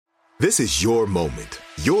This is your moment,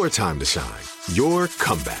 your time to shine, your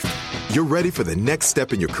comeback. You're ready for the next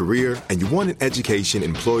step in your career, and you want an education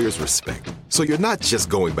employers respect. So you're not just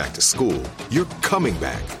going back to school, you're coming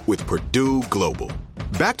back with Purdue Global.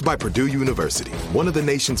 Backed by Purdue University, one of the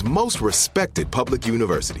nation's most respected public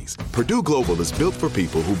universities, Purdue Global is built for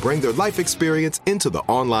people who bring their life experience into the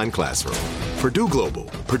online classroom. Purdue Global,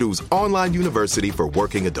 Purdue's online university for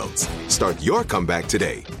working adults. Start your comeback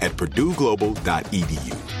today at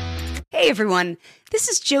purdueglobal.edu. Hey everyone, this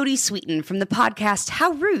is Jody Sweeten from the podcast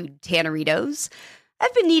How Rude, Tanneritos.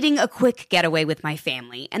 I've been needing a quick getaway with my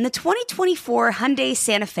family, and the 2024 Hyundai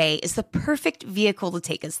Santa Fe is the perfect vehicle to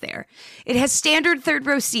take us there. It has standard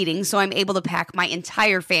third-row seating, so I'm able to pack my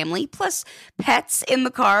entire family, plus pets, in the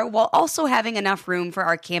car, while also having enough room for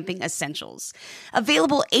our camping essentials.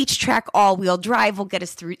 Available H-Track all-wheel drive will get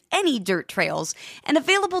us through any dirt trails, and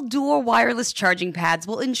available dual wireless charging pads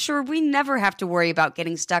will ensure we never have to worry about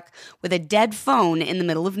getting stuck with a dead phone in the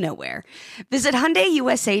middle of nowhere. Visit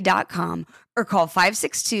HyundaiUSA.com or call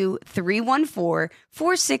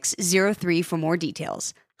 562-314-4603 for more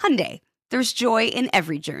details. Hyundai, there's joy in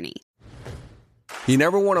every journey. You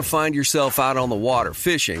never want to find yourself out on the water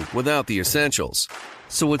fishing without the essentials.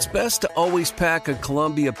 So it's best to always pack a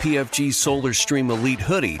Columbia PFG Solar Stream Elite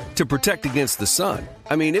hoodie to protect against the sun.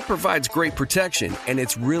 I mean, it provides great protection, and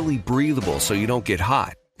it's really breathable so you don't get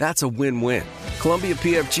hot. That's a win-win. Columbia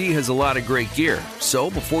PFG has a lot of great gear, so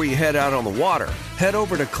before you head out on the water, head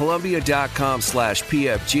over to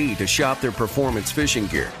Columbia.com/PFG to shop their performance fishing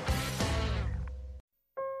gear.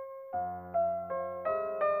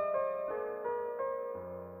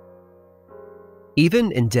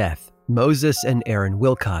 Even in death, Moses and Aaron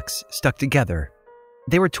Wilcox stuck together.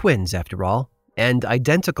 They were twins, after all, and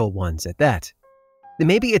identical ones at that.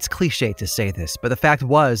 Maybe it's cliche to say this, but the fact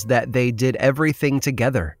was that they did everything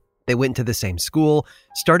together. They went to the same school,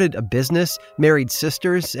 started a business, married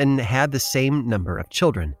sisters, and had the same number of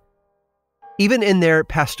children. Even in their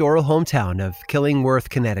pastoral hometown of Killingworth,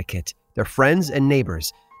 Connecticut, their friends and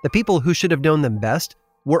neighbors, the people who should have known them best,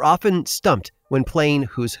 were often stumped when playing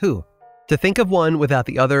Who's Who. To think of one without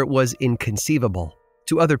the other was inconceivable.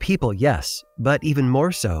 To other people, yes, but even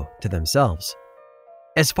more so to themselves.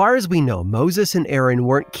 As far as we know, Moses and Aaron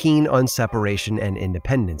weren't keen on separation and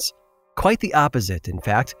independence. Quite the opposite, in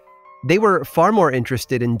fact. They were far more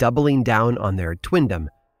interested in doubling down on their twindom,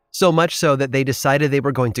 so much so that they decided they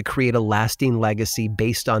were going to create a lasting legacy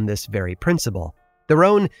based on this very principle, their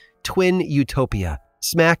own twin utopia,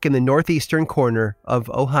 smack in the northeastern corner of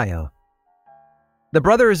Ohio. The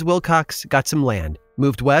brothers Wilcox got some land,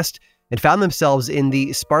 moved west, and found themselves in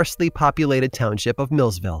the sparsely populated township of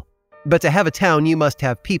Millsville. But to have a town, you must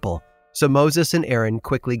have people, so Moses and Aaron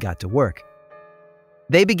quickly got to work.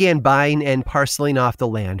 They began buying and parceling off the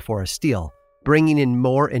land for a steal, bringing in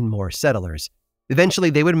more and more settlers. Eventually,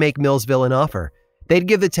 they would make Millsville an offer. They'd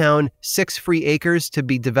give the town 6 free acres to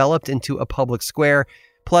be developed into a public square,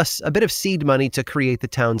 plus a bit of seed money to create the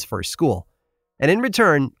town's first school. And in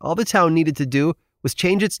return, all the town needed to do was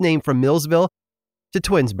change its name from Millsville to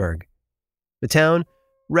Twinsburg. The town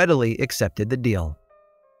readily accepted the deal.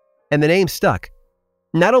 And the name stuck.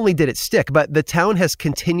 Not only did it stick, but the town has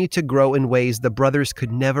continued to grow in ways the brothers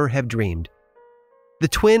could never have dreamed. The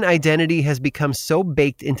twin identity has become so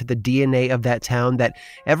baked into the DNA of that town that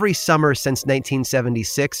every summer since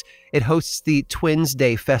 1976, it hosts the Twins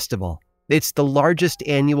Day Festival. It's the largest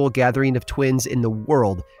annual gathering of twins in the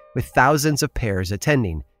world, with thousands of pairs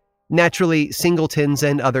attending. Naturally, singletons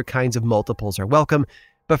and other kinds of multiples are welcome,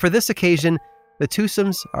 but for this occasion, the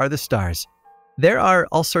twosomes are the stars. There are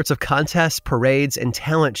all sorts of contests, parades, and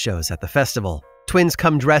talent shows at the festival. Twins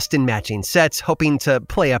come dressed in matching sets, hoping to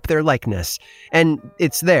play up their likeness. And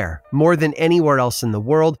it's there, more than anywhere else in the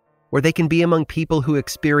world, where they can be among people who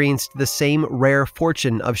experienced the same rare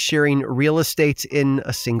fortune of sharing real estate in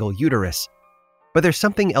a single uterus. But there's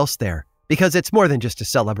something else there, because it's more than just a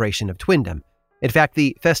celebration of twindom. In fact,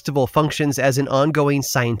 the festival functions as an ongoing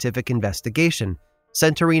scientific investigation,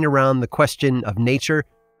 centering around the question of nature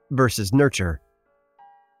versus nurture.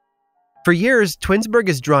 For years, Twinsburg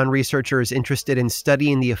has drawn researchers interested in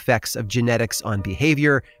studying the effects of genetics on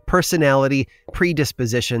behavior, personality,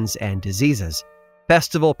 predispositions, and diseases.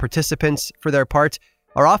 Festival participants, for their part,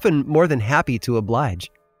 are often more than happy to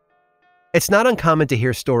oblige. It's not uncommon to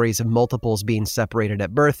hear stories of multiples being separated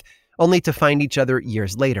at birth, only to find each other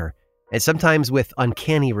years later, and sometimes with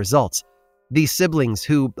uncanny results. These siblings,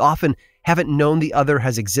 who often haven't known the other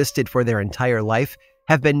has existed for their entire life,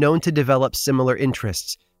 have been known to develop similar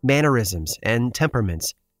interests, mannerisms, and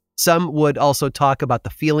temperaments. Some would also talk about the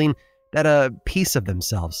feeling that a piece of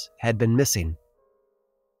themselves had been missing.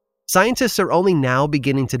 Scientists are only now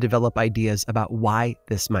beginning to develop ideas about why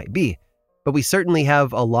this might be, but we certainly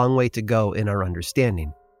have a long way to go in our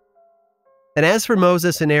understanding. And as for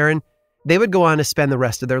Moses and Aaron, they would go on to spend the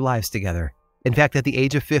rest of their lives together. In fact, at the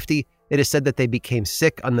age of 50, it is said that they became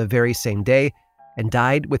sick on the very same day and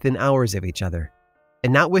died within hours of each other.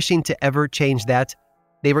 And not wishing to ever change that,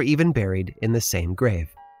 they were even buried in the same grave.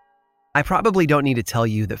 I probably don't need to tell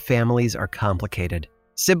you that families are complicated.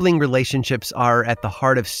 Sibling relationships are at the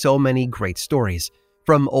heart of so many great stories,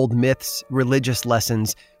 from old myths, religious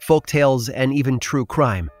lessons, folktales, and even true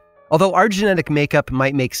crime. Although our genetic makeup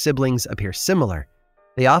might make siblings appear similar,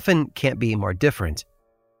 they often can't be more different.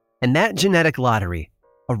 And that genetic lottery,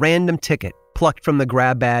 a random ticket plucked from the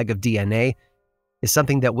grab bag of DNA, is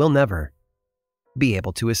something that we'll never be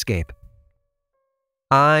able to escape.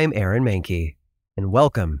 I'm Aaron Mahnke, and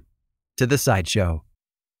welcome to the Sideshow.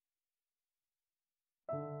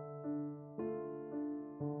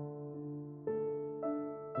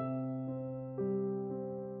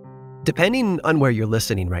 Depending on where you're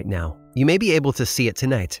listening right now, you may be able to see it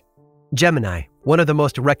tonight. Gemini, one of the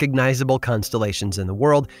most recognizable constellations in the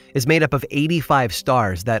world, is made up of 85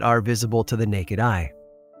 stars that are visible to the naked eye.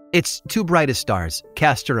 Its two brightest stars,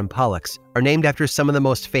 Castor and Pollux, are named after some of the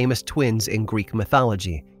most famous twins in Greek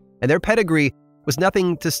mythology, and their pedigree was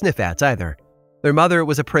nothing to sniff at either. Their mother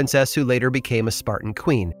was a princess who later became a Spartan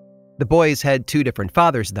queen. The boys had two different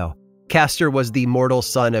fathers, though. Castor was the mortal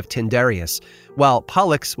son of Tyndareus, while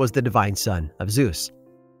Pollux was the divine son of Zeus.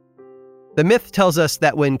 The myth tells us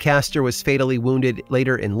that when Castor was fatally wounded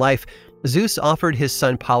later in life, Zeus offered his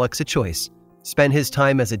son Pollux a choice: spend his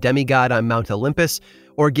time as a demigod on Mount Olympus,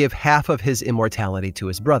 or give half of his immortality to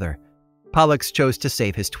his brother. Pollux chose to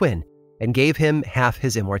save his twin, and gave him half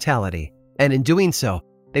his immortality. And in doing so,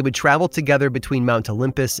 they would travel together between Mount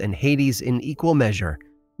Olympus and Hades in equal measure,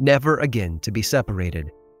 never again to be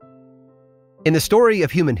separated. In the story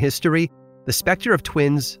of human history, the specter of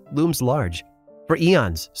twins looms large. For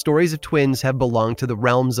eons, stories of twins have belonged to the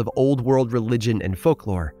realms of old world religion and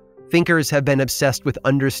folklore. Thinkers have been obsessed with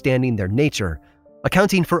understanding their nature.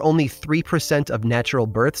 Accounting for only 3% of natural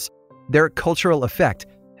births, their cultural effect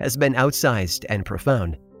has been outsized and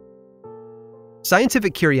profound.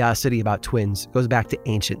 Scientific curiosity about twins goes back to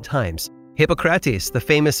ancient times. Hippocrates, the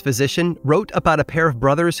famous physician, wrote about a pair of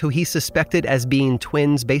brothers who he suspected as being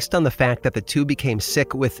twins based on the fact that the two became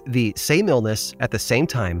sick with the same illness at the same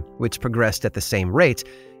time, which progressed at the same rate,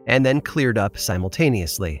 and then cleared up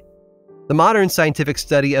simultaneously. The modern scientific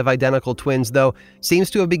study of identical twins, though, seems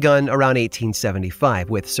to have begun around 1875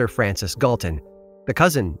 with Sir Francis Galton, the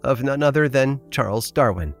cousin of none other than Charles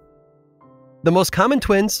Darwin. The most common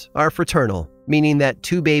twins are fraternal, meaning that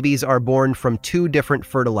two babies are born from two different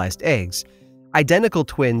fertilized eggs. Identical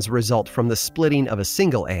twins result from the splitting of a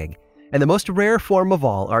single egg, and the most rare form of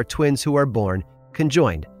all are twins who are born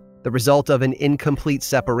conjoined, the result of an incomplete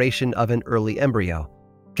separation of an early embryo.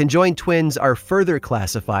 Conjoined twins are further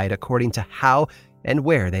classified according to how and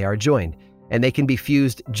where they are joined, and they can be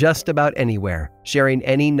fused just about anywhere, sharing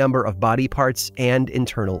any number of body parts and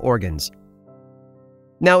internal organs.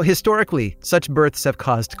 Now, historically, such births have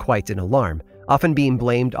caused quite an alarm, often being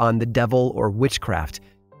blamed on the devil or witchcraft.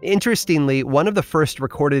 Interestingly, one of the first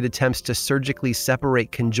recorded attempts to surgically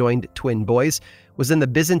separate conjoined twin boys was in the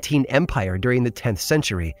Byzantine Empire during the 10th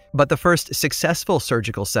century, but the first successful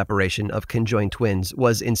surgical separation of conjoined twins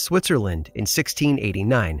was in Switzerland in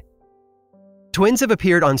 1689. Twins have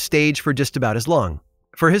appeared on stage for just about as long.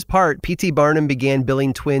 For his part, P.T. Barnum began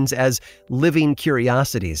billing twins as living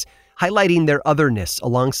curiosities, highlighting their otherness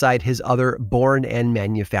alongside his other born and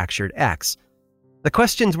manufactured acts. The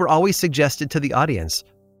questions were always suggested to the audience.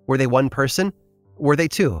 Were they one person? Were they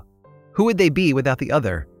two? Who would they be without the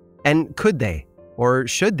other? And could they, or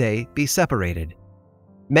should they, be separated?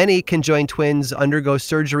 Many conjoined twins undergo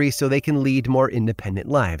surgery so they can lead more independent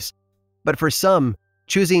lives. But for some,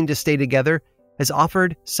 choosing to stay together has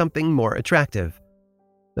offered something more attractive: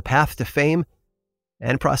 the path to fame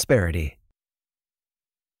and prosperity.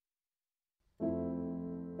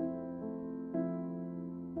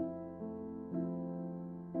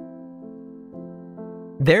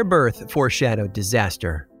 Their birth foreshadowed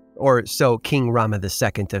disaster, or so King Rama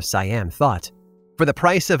II of Siam thought. For the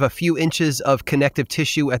price of a few inches of connective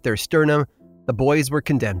tissue at their sternum, the boys were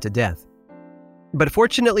condemned to death. But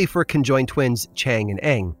fortunately for conjoined twins Chang and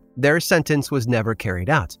Eng, their sentence was never carried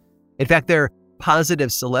out. In fact, their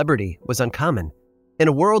positive celebrity was uncommon. In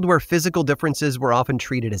a world where physical differences were often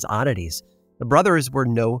treated as oddities, the brothers were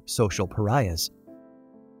no social pariahs.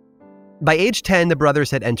 By age 10, the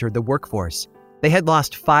brothers had entered the workforce. They had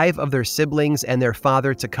lost 5 of their siblings and their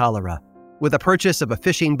father to cholera. With a purchase of a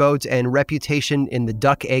fishing boat and reputation in the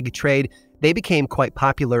duck egg trade, they became quite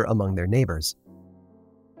popular among their neighbors.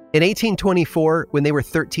 In 1824, when they were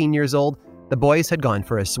 13 years old, the boys had gone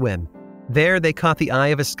for a swim. There, they caught the eye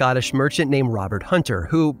of a Scottish merchant named Robert Hunter,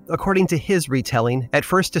 who, according to his retelling, at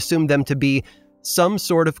first assumed them to be some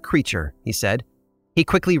sort of creature, he said. He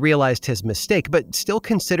quickly realized his mistake, but still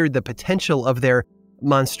considered the potential of their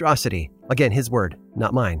monstrosity, again his word,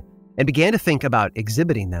 not mine, and began to think about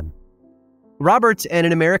exhibiting them. Robert and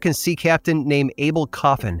an American sea captain named Abel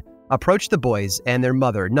Coffin approached the boys and their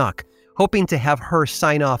mother, Nuck, hoping to have her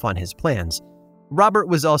sign off on his plans. Robert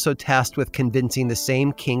was also tasked with convincing the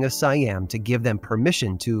same king of Siam to give them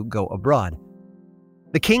permission to go abroad.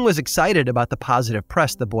 The king was excited about the positive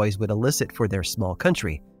press the boys would elicit for their small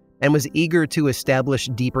country, and was eager to establish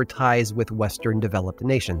deeper ties with Western developed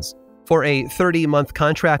nations. For a 30-month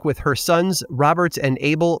contract with her sons, Robert and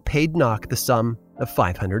Abel paid Nuck the sum of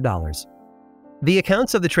 $500. The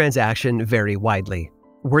accounts of the transaction vary widely.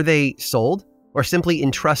 Were they sold, or simply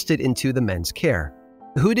entrusted into the men's care?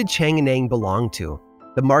 Who did Chang and Eng belong to?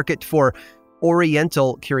 The market for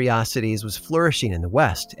Oriental curiosities was flourishing in the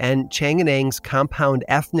West, and Chang and Eng's compound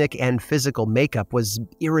ethnic and physical makeup was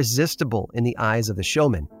irresistible in the eyes of the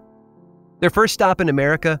showmen. Their first stop in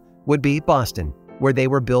America would be Boston, where they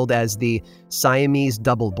were billed as the Siamese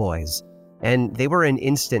Double Boys, and they were an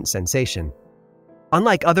instant sensation.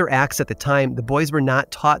 Unlike other acts at the time, the boys were not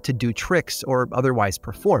taught to do tricks or otherwise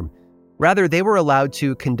perform. Rather, they were allowed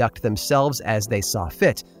to conduct themselves as they saw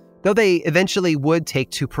fit, though they eventually would take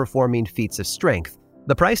to performing feats of strength.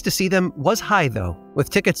 The price to see them was high, though, with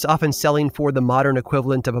tickets often selling for the modern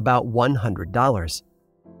equivalent of about $100.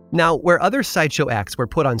 Now, where other sideshow acts were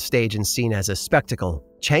put on stage and seen as a spectacle,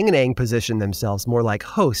 Chang and Eng positioned themselves more like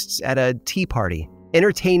hosts at a tea party,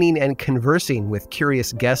 entertaining and conversing with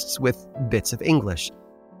curious guests with bits of English.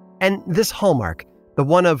 And this hallmark, the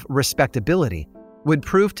one of respectability, would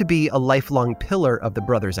prove to be a lifelong pillar of the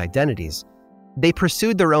brothers' identities. They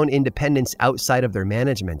pursued their own independence outside of their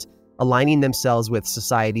management, aligning themselves with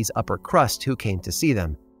society's upper crust who came to see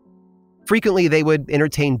them. Frequently, they would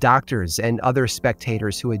entertain doctors and other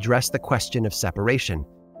spectators who addressed the question of separation.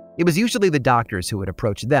 It was usually the doctors who would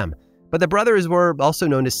approach them, but the brothers were also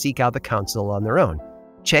known to seek out the counsel on their own.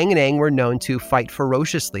 Chang and Eng were known to fight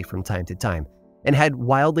ferociously from time to time, and had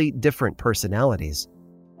wildly different personalities.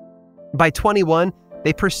 By 21,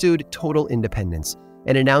 they pursued total independence,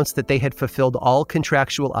 and announced that they had fulfilled all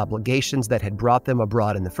contractual obligations that had brought them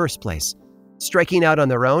abroad in the first place. Striking out on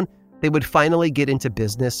their own, they would finally get into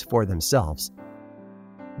business for themselves.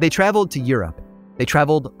 They traveled to Europe. They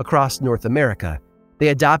traveled across North America. They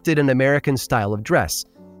adopted an American style of dress,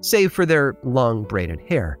 save for their long braided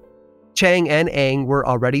hair. Chang and Eng were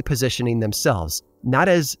already positioning themselves, not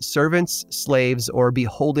as servants, slaves, or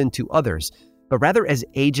beholden to others, but rather as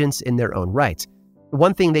agents in their own right.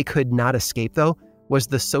 One thing they could not escape, though, was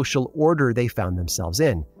the social order they found themselves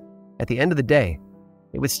in. At the end of the day,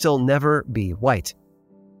 it would still never be white.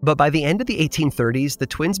 But by the end of the 1830s, the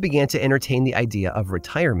twins began to entertain the idea of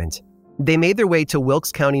retirement. They made their way to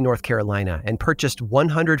Wilkes County, North Carolina, and purchased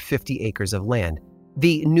 150 acres of land.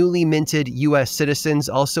 The newly minted U.S. citizens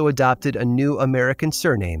also adopted a new American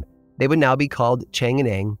surname. They would now be called Chang and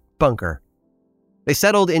Eng Bunker. They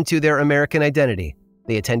settled into their American identity.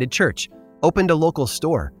 They attended church, opened a local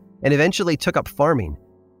store, and eventually took up farming.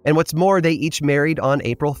 And what's more, they each married on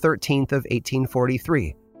April 13th of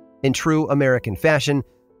 1843. In true American fashion,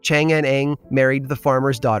 Chang and Eng married the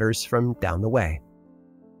farmers' daughters from down the way.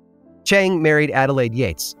 Chang married Adelaide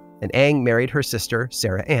Yates, and Eng married her sister,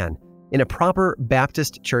 Sarah Ann, in a proper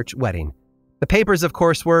Baptist church wedding. The papers, of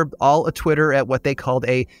course, were all a-twitter at what they called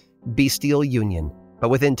a bestial union, but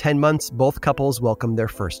within 10 months, both couples welcomed their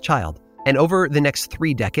first child. And over the next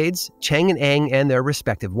 3 decades, Chang and Eng and their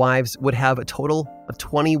respective wives would have a total of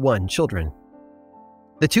 21 children.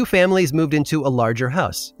 The two families moved into a larger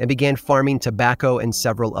house and began farming tobacco and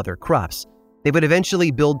several other crops. They would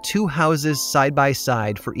eventually build 2 houses side by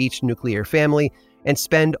side for each nuclear family and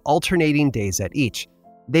spend alternating days at each.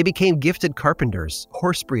 They became gifted carpenters,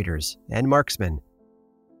 horse breeders, and marksmen.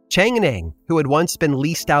 Chang and Eng, who had once been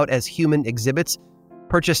leased out as human exhibits,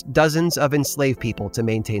 purchased dozens of enslaved people to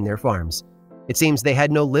maintain their farms. It seems they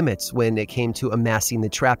had no limits when it came to amassing the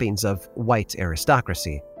trappings of white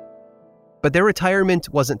aristocracy. But their retirement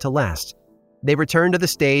wasn't to last. They returned to the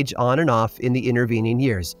stage on and off in the intervening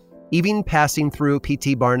years, even passing through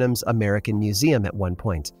P.T. Barnum's American Museum at one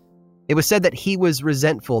point. It was said that he was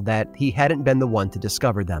resentful that he hadn't been the one to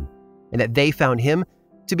discover them, and that they found him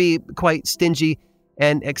to be quite stingy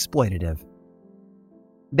and exploitative.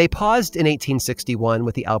 They paused in 1861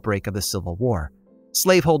 with the outbreak of the Civil War.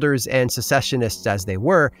 Slaveholders and secessionists as they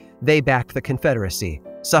were, they backed the Confederacy,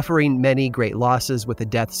 suffering many great losses with the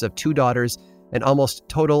deaths of 2 daughters and almost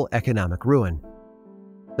total economic ruin.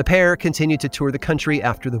 The pair continued to tour the country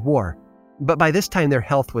after the war, but by this time their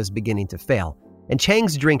health was beginning to fail, and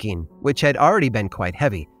Chang's drinking, which had already been quite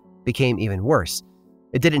heavy, became even worse.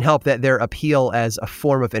 It didn't help that their appeal as a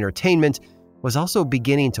form of entertainment was also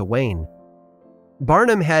beginning to wane.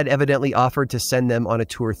 Barnum had evidently offered to send them on a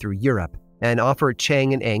tour through Europe, an offer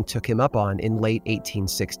Chang and Eng took him up on in late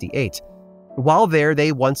 1868. While there,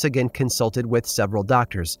 they once again consulted with several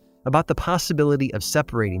doctors about the possibility of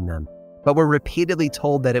separating them, but were repeatedly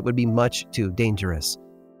told that it would be much too dangerous.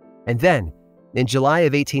 And then, in July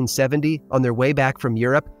of 1870, on their way back from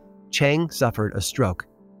Europe, Chang suffered a stroke.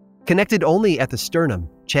 Connected only at the sternum,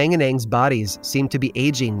 Chang and Eng's bodies seemed to be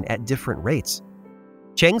aging at different rates.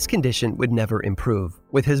 Chang's condition would never improve,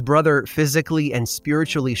 with his brother physically and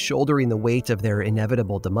spiritually shouldering the weight of their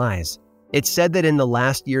inevitable demise. It's said that in the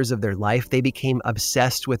last years of their life, they became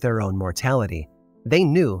obsessed with their own mortality. They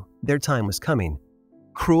knew their time was coming.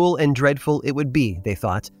 Cruel and dreadful it would be, they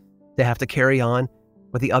thought, to have to carry on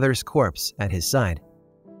with the other's corpse at his side.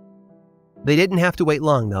 They didn't have to wait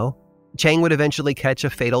long, though. Chang would eventually catch a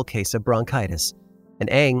fatal case of bronchitis, and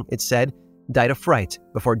Eng, it said, died of fright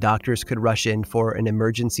before doctors could rush in for an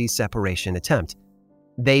emergency separation attempt.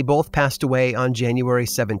 They both passed away on January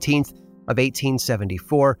 17th of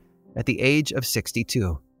 1874 at the age of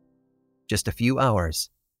 62, just a few hours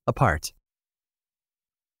apart.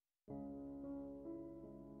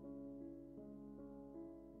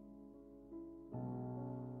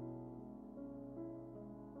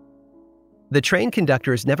 The train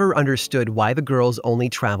conductors never understood why the girls only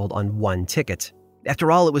traveled on one ticket.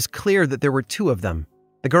 After all, it was clear that there were 2 of them.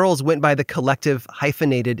 The girls went by the collective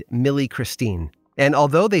hyphenated Millie Christine, and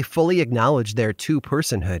although they fully acknowledged their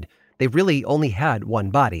 2-personhood, they really only had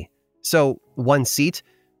one body. So 1 seat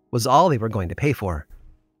was all they were going to pay for.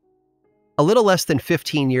 A little less than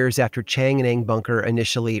 15 years after Chang and Eng Bunker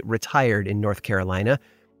initially retired in North Carolina,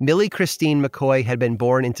 Millie Christine McCoy had been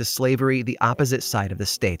born into slavery the opposite side of the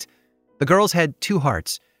state. The girls had 2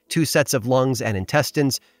 hearts, 2 sets of lungs and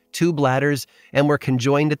intestines, 2 bladders, and were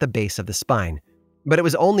conjoined at the base of the spine. But it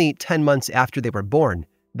was only 10 months after they were born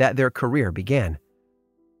that their career began.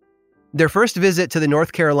 Their first visit to the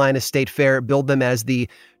North Carolina State Fair billed them as the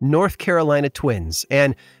North Carolina Twins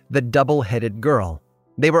and the Double-Headed Girl.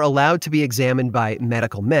 They were allowed to be examined by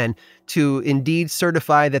medical men to indeed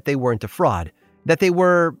certify that they weren't a fraud, that they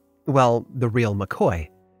were, well, the real McCoy.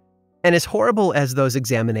 And as horrible as those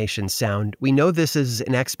examinations sound, we know this is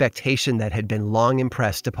an expectation that had been long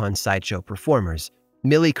impressed upon Sideshow performers.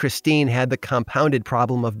 Millie Christine had the compounded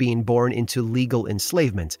problem of being born into legal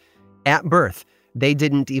enslavement. At birth, they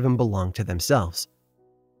didn't even belong to themselves.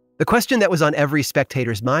 The question that was on every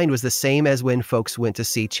spectator's mind was the same as when folks went to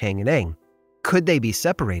see Chang and Eng. Could they be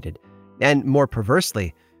separated? And more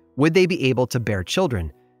perversely, would they be able to bear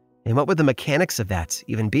children? And what would the mechanics of that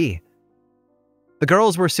even be? The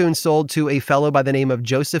girls were soon sold to a fellow by the name of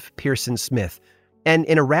Joseph Pearson Smith, and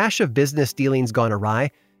in a rash of business dealings gone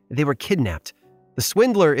awry, they were kidnapped. The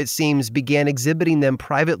swindler, it seems, began exhibiting them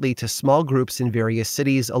privately to small groups in various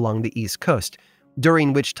cities along the East Coast,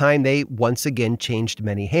 during which time they once again changed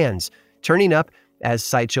many hands, turning up, as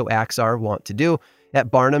sideshow acts are wont to do,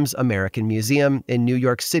 at Barnum's American Museum in New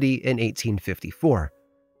York City in 1854.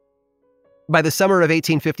 By the summer of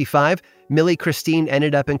 1855, Millie Christine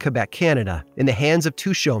ended up in Quebec, Canada, in the hands of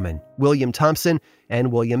 2 showmen, William Thompson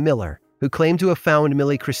and William Miller, who claimed to have found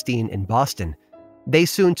Millie Christine in Boston. They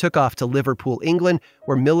soon took off to Liverpool, England,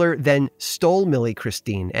 where Miller then stole Millie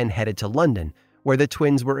Christine and headed to London, where the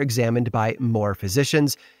twins were examined by more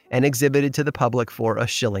physicians and exhibited to the public for a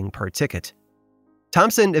shilling per ticket.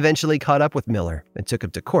 Thompson eventually caught up with Miller and took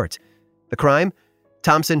him to court. The crime?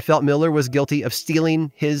 Thompson felt Miller was guilty of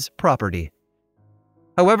stealing his property.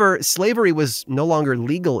 However, slavery was no longer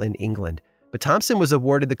legal in England, but Thompson was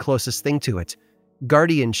awarded the closest thing to it,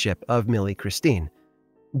 guardianship of Millie Christine.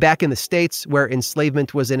 Back in the States, where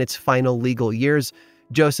enslavement was in its final legal years,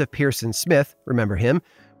 Joseph Pearson Smith, remember him,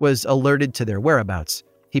 was alerted to their whereabouts.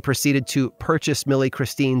 He proceeded to purchase Millie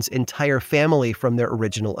Christine's entire family from their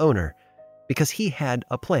original owner, because he had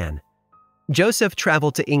a plan. Joseph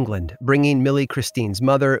traveled to England, bringing Millie Christine's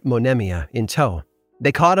mother, Monimia, in tow.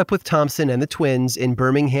 They caught up with Thompson and the twins in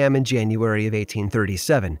Birmingham in January of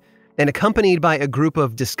 1837, and accompanied by a group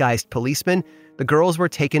of disguised policemen, the girls were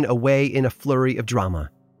taken away in a flurry of drama.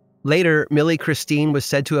 Later, Millie Christine was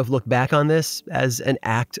said to have looked back on this as an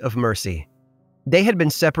act of mercy. They had been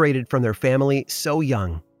separated from their family so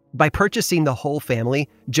young. By purchasing the whole family,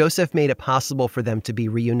 Joseph made it possible for them to be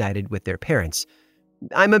reunited with their parents.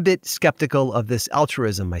 I'm a bit skeptical of this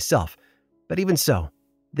altruism myself, but even so,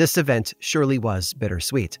 this event surely was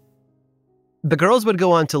bittersweet. The girls would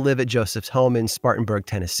go on to live at Joseph's home in Spartanburg,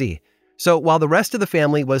 Tennessee. So while the rest of the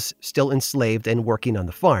family was still enslaved and working on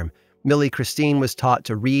the farm, Millie Christine was taught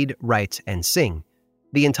to read, write, and sing.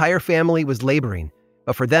 The entire family was laboring,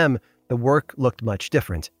 but for them, the work looked much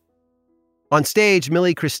different. On stage,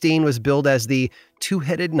 Millie Christine was billed as the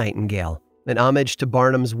two-headed nightingale, an homage to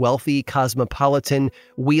Barnum's wealthy, cosmopolitan,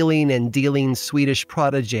 wheeling and dealing Swedish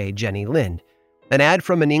protege Jenny Lind. An ad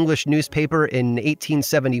from an English newspaper in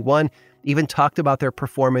 1871 even talked about their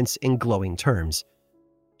performance in glowing terms.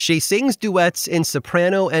 She sings duets in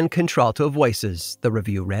soprano and contralto voices, the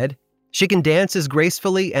review read. She can dance as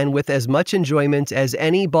gracefully and with as much enjoyment as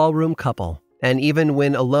any ballroom couple, and even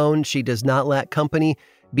when alone, she does not lack company,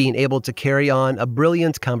 being able to carry on a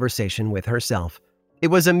brilliant conversation with herself. It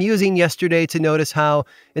was amusing yesterday to notice how,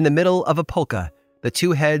 in the middle of a polka, the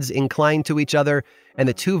two heads inclined to each other and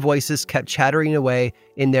the two voices kept chattering away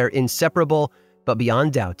in their inseparable, but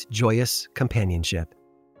beyond doubt, joyous companionship.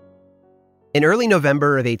 In early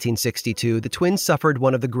November of 1862, the twins suffered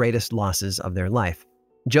one of the greatest losses of their life.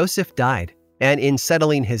 Joseph died, and in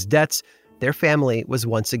settling his debts, their family was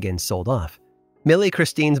once again sold off. Millie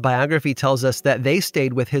Christine's biography tells us that they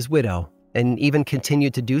stayed with his widow, and even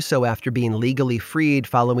continued to do so after being legally freed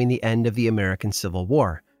following the end of the American Civil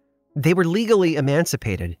War. They were legally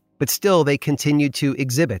emancipated, but still they continued to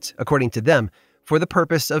exhibit, according to them, for the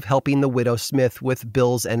purpose of helping the widow Smith with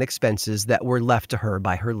bills and expenses that were left to her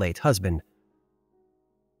by her late husband.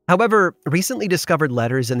 However, recently discovered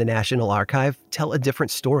letters in the National Archive tell a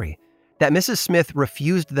different story, that Mrs. Smith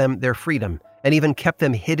refused them their freedom and even kept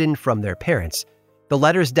them hidden from their parents. The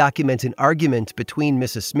letters document an argument between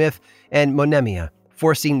Mrs. Smith and Monimia,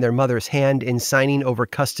 forcing their mother's hand in signing over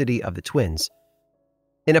custody of the twins.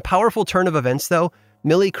 In a powerful turn of events, though,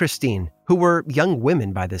 Millie Christine, who were young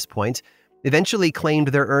women by this point, eventually claimed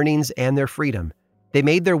their earnings and their freedom. They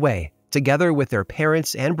made their way, together with their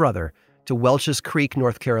parents and brother, to Welch's Creek,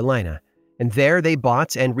 North Carolina, and there they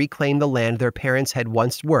bought and reclaimed the land their parents had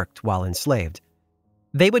once worked while enslaved.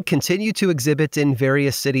 They would continue to exhibit in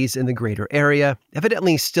various cities in the greater area,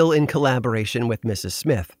 evidently still in collaboration with Mrs.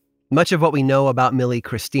 Smith. Much of what we know about Millie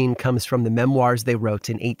Christine comes from the memoirs they wrote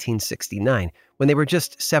in 1869, when they were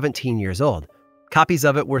just 17 years old. Copies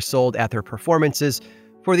of it were sold at their performances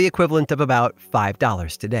for the equivalent of about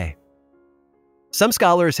 $5 today. Some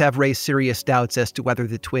scholars have raised serious doubts as to whether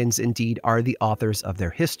the twins indeed are the authors of their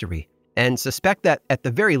history, and suspect that, at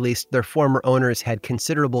the very least, their former owners had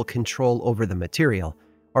considerable control over the material,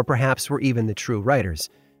 or perhaps were even the true writers.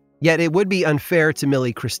 Yet it would be unfair to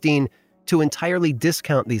Millie Christine to entirely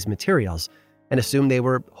discount these materials and assume they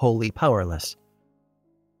were wholly powerless.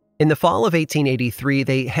 In the fall of 1883,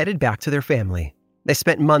 they headed back to their family. They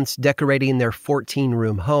spent months decorating their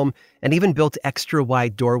 14-room home and even built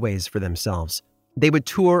extra-wide doorways for themselves. They would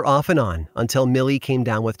tour off and on until Millie came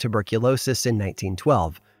down with tuberculosis in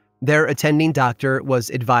 1912. Their attending doctor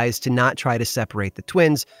was advised to not try to separate the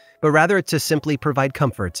twins, but rather to simply provide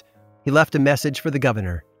comfort. He left a message for the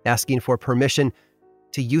governor, asking for permission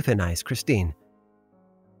to euthanize Christine.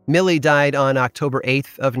 Millie died on October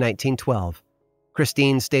 8th of 1912.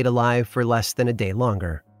 Christine stayed alive for less than a day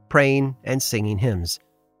longer, praying and singing hymns.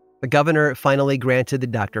 The governor finally granted the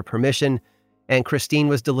doctor permission, and Christine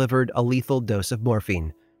was delivered a lethal dose of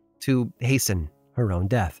morphine to hasten her own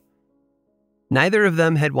death. Neither of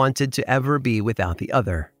them had wanted to ever be without the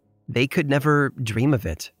other. They could never dream of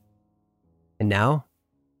it. And now,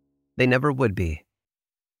 they never would be.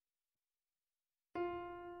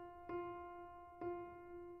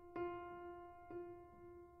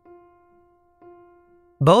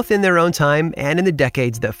 Both in their own time and in the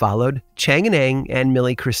decades that followed, Chang and Eng and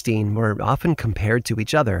Millie Christine were often compared to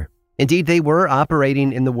each other. Indeed, they were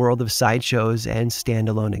operating in the world of sideshows and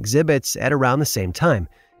standalone exhibits at around the same time.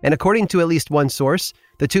 And according to at least one source,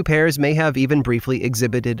 the two pairs may have even briefly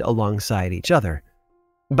exhibited alongside each other.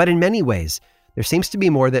 But in many ways, there seems to be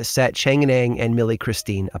more that set Chang and Eng and Millie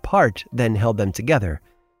Christine apart than held them together.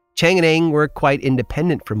 Chang and Eng were quite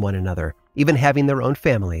independent from one another, even having their own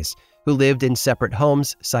families, who lived in separate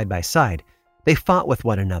homes side by side. They fought with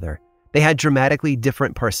one another. They had dramatically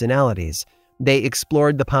different personalities. They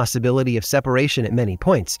explored the possibility of separation at many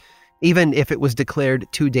points, even if it was declared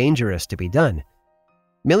too dangerous to be done.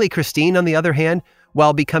 Millie Christine, on the other hand,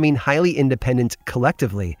 while becoming highly independent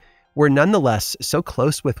collectively, were nonetheless so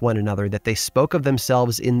close with one another that they spoke of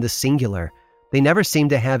themselves in the singular. They never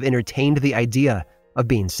seemed to have entertained the idea of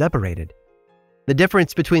being separated. The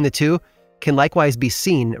difference between the two can likewise be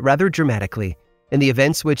seen rather dramatically in the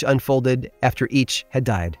events which unfolded after each had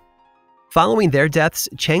died. Following their deaths,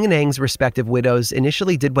 Chang and Ang's respective widows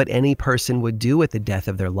initially did what any person would do at the death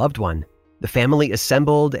of their loved one. The family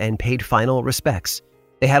assembled and paid final respects.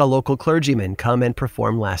 They had a local clergyman come and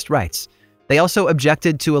perform last rites. They also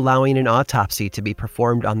objected to allowing an autopsy to be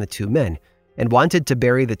performed on the two men and wanted to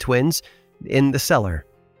bury the twins in the cellar.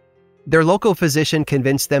 Their local physician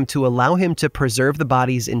convinced them to allow him to preserve the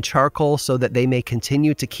bodies in charcoal so that they may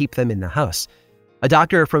continue to keep them in the house. A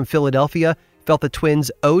doctor from Philadelphia felt the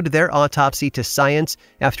twins owed their autopsy to science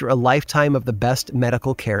after a lifetime of the best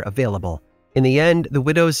medical care available. In the end, the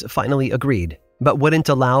widows finally agreed, but wouldn't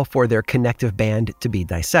allow for their connective band to be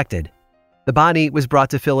dissected. The body was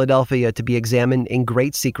brought to Philadelphia to be examined in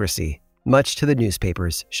great secrecy, much to the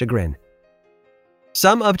newspaper's chagrin.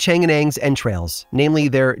 Some of Chang and Ang's entrails, namely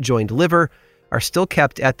their joined liver, are still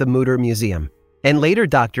kept at the Mutter Museum, and later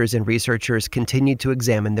doctors and researchers continued to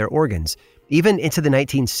examine their organs, even into the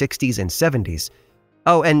 1960s and 70s.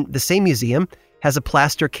 Oh, and the same museum has a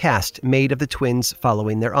plaster cast made of the twins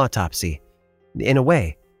following their autopsy. In a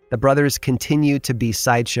way, the brothers continue to be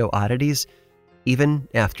sideshow oddities, even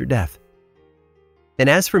after death. And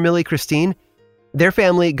as for Millie Christine, their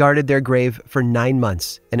family guarded their grave for 9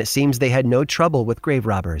 months, and it seems they had no trouble with grave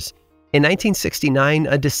robbers. In 1969,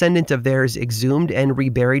 a descendant of theirs exhumed and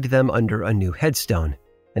reburied them under a new headstone,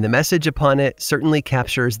 and the message upon it certainly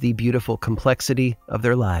captures the beautiful complexity of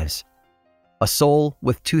their lives. A soul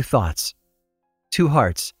with two thoughts, two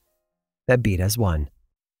hearts that beat as one.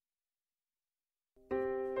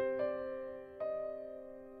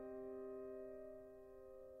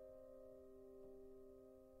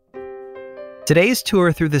 Today's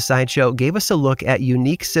tour through the Sideshow gave us a look at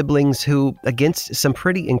unique siblings who, against some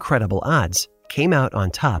pretty incredible odds, came out on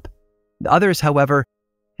top. The others, however,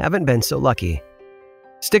 haven't been so lucky.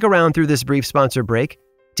 Stick around through this brief sponsor break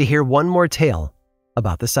to hear one more tale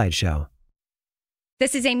about the Sideshow.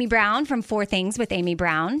 This is Amy Brown from 4 Things with Amy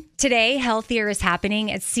Brown. Today, healthier is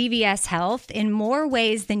happening at CVS Health in more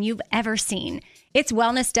ways than you've ever seen. It's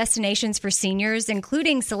wellness destinations for seniors,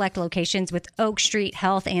 including select locations with Oak Street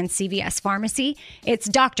Health and CVS Pharmacy. It's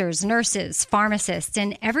doctors, nurses, pharmacists,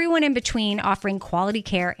 and everyone in between offering quality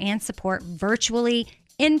care and support virtually,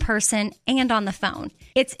 in person, and on the phone.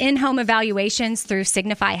 It's in-home evaluations through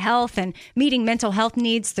Signify Health and meeting mental health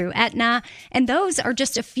needs through Aetna. And those are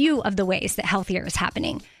just a few of the ways that healthier is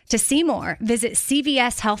happening. To see more, visit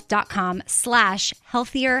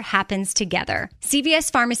cvshealth.com/healthier happens together.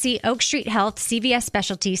 CVS Pharmacy, Oak Street Health, CVS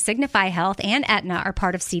Specialty, Signify Health, and Aetna are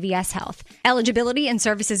part of CVS Health. Eligibility and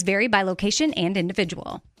services vary by location and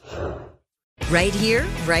individual. Right here,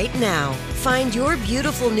 right now. Find your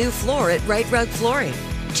beautiful new floor at Right Rug Flooring.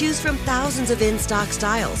 Choose from thousands of in-stock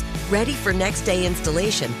styles, ready for next day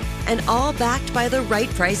installation, and all backed by the right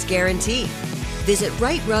price guarantee. Visit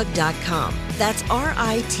rightrug.com. That's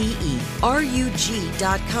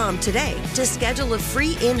RITERUG.com today to schedule a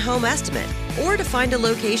free in-home estimate or to find a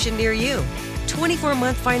location near you.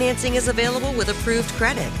 24-month financing is available with approved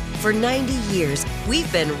credit. For 90 years, we've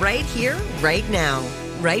been right here, right now.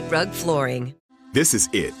 Right Rug Flooring. This is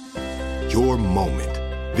it. Your moment.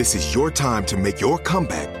 This is your time to make your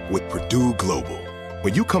comeback with Purdue Global.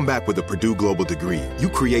 When you come back with a Purdue Global degree, you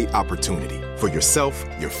create opportunity for yourself,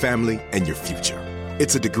 your family, and your future.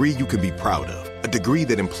 It's a degree you can be proud of, a degree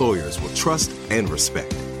that employers will trust and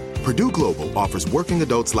respect. Purdue Global offers working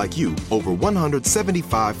adults like you over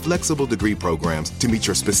 175 flexible degree programs to meet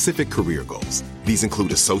your specific career goals. These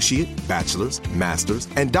include associate, bachelor's, master's,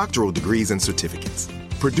 and doctoral degrees and certificates.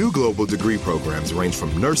 Purdue Global degree programs range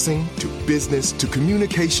from nursing to business to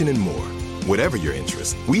communication and more. Whatever your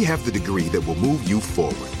interest, we have the degree that will move you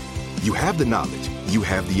forward. You have the knowledge, you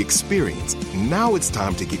have the experience. Now it's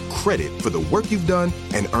time to get credit for the work you've done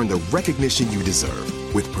and earn the recognition you deserve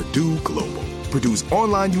with Purdue Global, Purdue's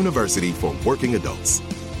online university for working adults.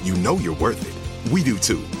 You know you're worth it. We do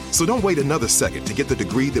too. So don't wait another second to get the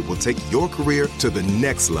degree that will take your career to the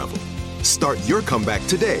next level. Start your comeback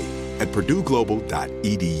today at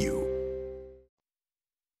purdueglobal.edu.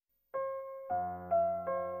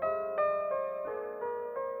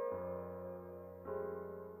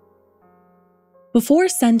 Before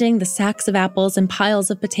sending the sacks of apples and piles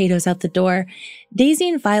of potatoes out the door, Daisy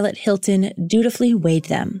and Violet Hilton dutifully weighed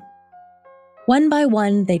them. One by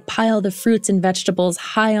one, they'd pile the fruits and vegetables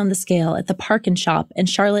high on the scale at the Park and Shop in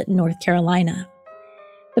Charlotte, North Carolina.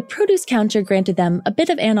 The produce counter granted them a bit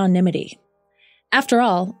of anonymity. After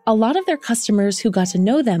all, a lot of their customers who got to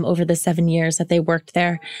know them over the 7 years that they worked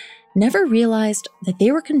there never realized that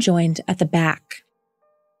they were conjoined at the back.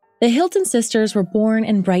 The Hilton sisters were born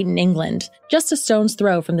in Brighton, England, just a stone's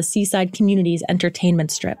throw from the seaside community's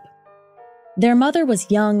entertainment strip. Their mother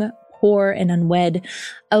was young, poor and unwed,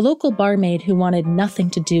 a local barmaid who wanted nothing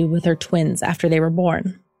to do with her twins after they were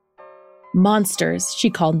born. Monsters, she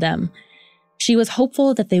called them. She was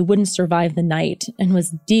hopeful that they wouldn't survive the night and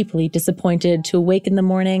was deeply disappointed to awake in the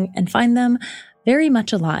morning and find them very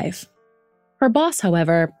much alive. Her boss,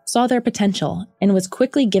 however, saw their potential and was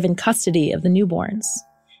quickly given custody of the newborns.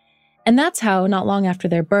 And that's how, not long after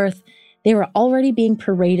their birth, they were already being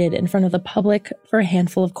paraded in front of the public for a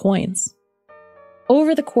handful of coins.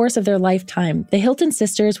 Over the course of their lifetime, the Hilton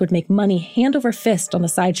sisters would make money hand over fist on the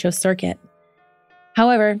Sideshow circuit.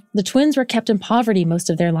 However, the twins were kept in poverty most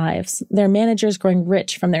of their lives, their managers growing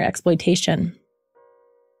rich from their exploitation.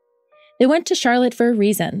 They went to Charlotte for a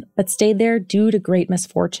reason, but stayed there due to great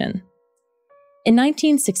misfortune. In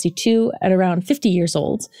 1962, at around 50 years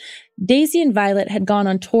old, Daisy and Violet had gone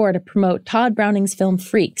on tour to promote Todd Browning's film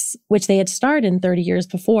Freaks, which they had starred in 30 years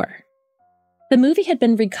before. The movie had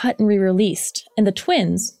been recut and re-released, and the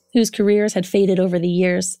twins, whose careers had faded over the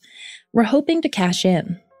years, were hoping to cash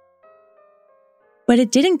in. But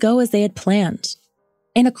it didn't go as they had planned.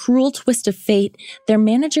 In a cruel twist of fate, their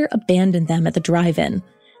manager abandoned them at the drive-in,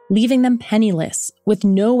 leaving them penniless, with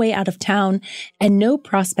no way out of town and no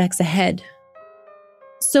prospects ahead.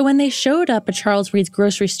 So when they showed up at Charles Reed's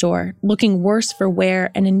grocery store, looking worse for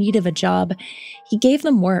wear and in need of a job, he gave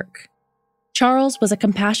them work. Charles was a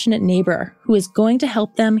compassionate neighbor who was going to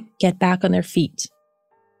help them get back on their feet.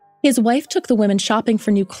 His wife took the women shopping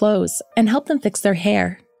for new clothes and helped them fix their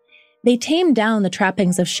hair. They tamed down the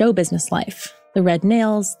trappings of show business life, the red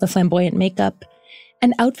nails, the flamboyant makeup,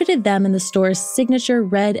 and outfitted them in the store's signature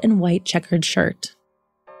red and white checkered shirt.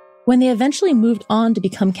 When they eventually moved on to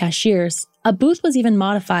become cashiers, a booth was even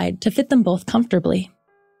modified to fit them both comfortably.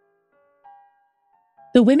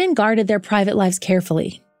 The women guarded their private lives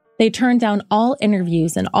carefully. They turned down all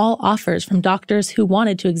interviews and all offers from doctors who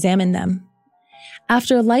wanted to examine them.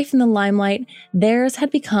 After a life in the limelight, theirs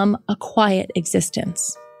had become a quiet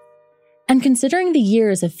existence. And considering the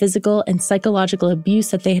years of physical and psychological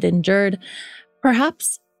abuse that they had endured,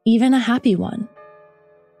 perhaps even a happy one.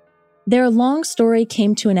 Their long story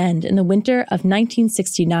came to an end in the winter of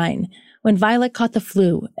 1969, when Violet caught the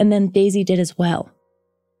flu, and then Daisy did as well.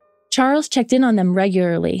 Charles checked in on them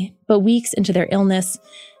regularly, but weeks into their illness,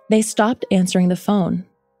 they stopped answering the phone.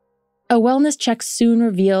 A wellness check soon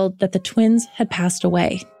revealed that the twins had passed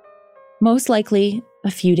away, most likely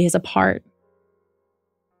a few days apart.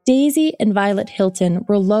 Daisy and Violet Hilton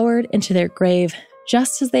were lowered into their grave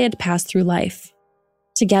just as they had passed through life,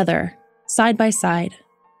 together, side by side,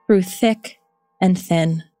 through thick and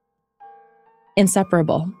thin.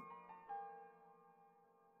 Inseparable.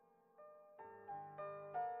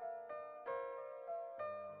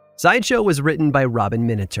 Sideshow was written by Robin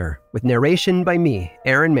Miniter, with narration by me,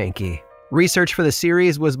 Aaron Mahnke. Research for the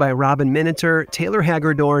series was by Robin Miniter, Taylor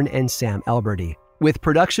Hagerdorn, and Sam Alberti, with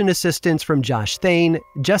production assistance from Josh Thane,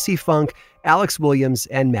 Jesse Funk, Alex Williams,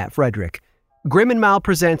 and Matt Frederick. Grim and Mild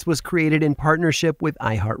Presents was created in partnership with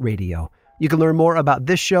iHeartRadio. You can learn more about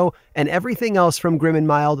this show and everything else from Grim and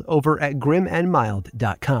Mild over at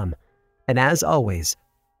grimandmild.com. And as always,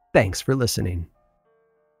 thanks for listening.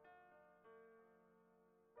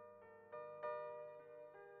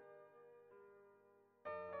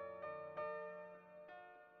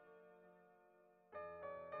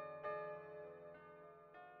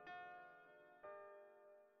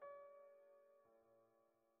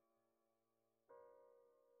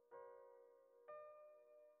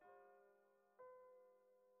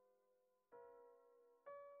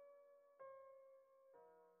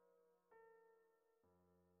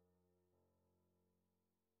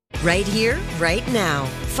 Right here, right now.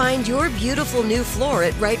 Find your beautiful new floor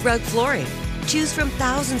at Right Rug Flooring. Choose from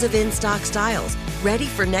thousands of in-stock styles, ready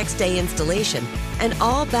for next day installation, and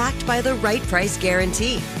all backed by the right price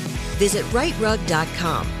guarantee. Visit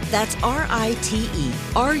rightrug.com. That's RITERUG.com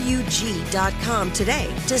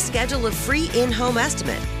today to schedule a free in-home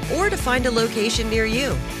estimate or to find a location near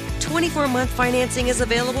you. 24-month financing is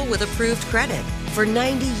available with approved credit. For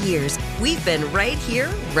 90 years, we've been right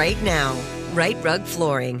here, right now. Right Rug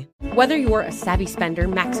Flooring. Whether you're a savvy spender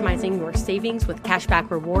maximizing your savings with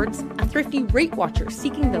cashback rewards, a thrifty rate watcher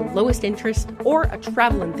seeking the lowest interest, or a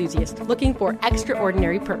travel enthusiast looking for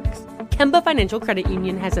extraordinary perks, Kemba Financial Credit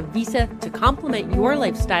Union has a visa to complement your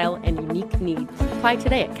lifestyle and unique needs. Apply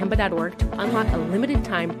today at Kemba.org to unlock a limited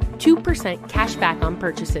time 2% cash back on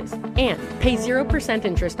purchases and pay 0%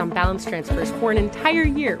 interest on balance transfers for an entire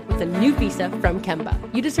year with a new visa from Kemba.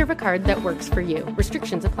 You deserve a card that works for you.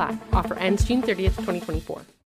 Restrictions apply. Offer ends June 30th, 2024.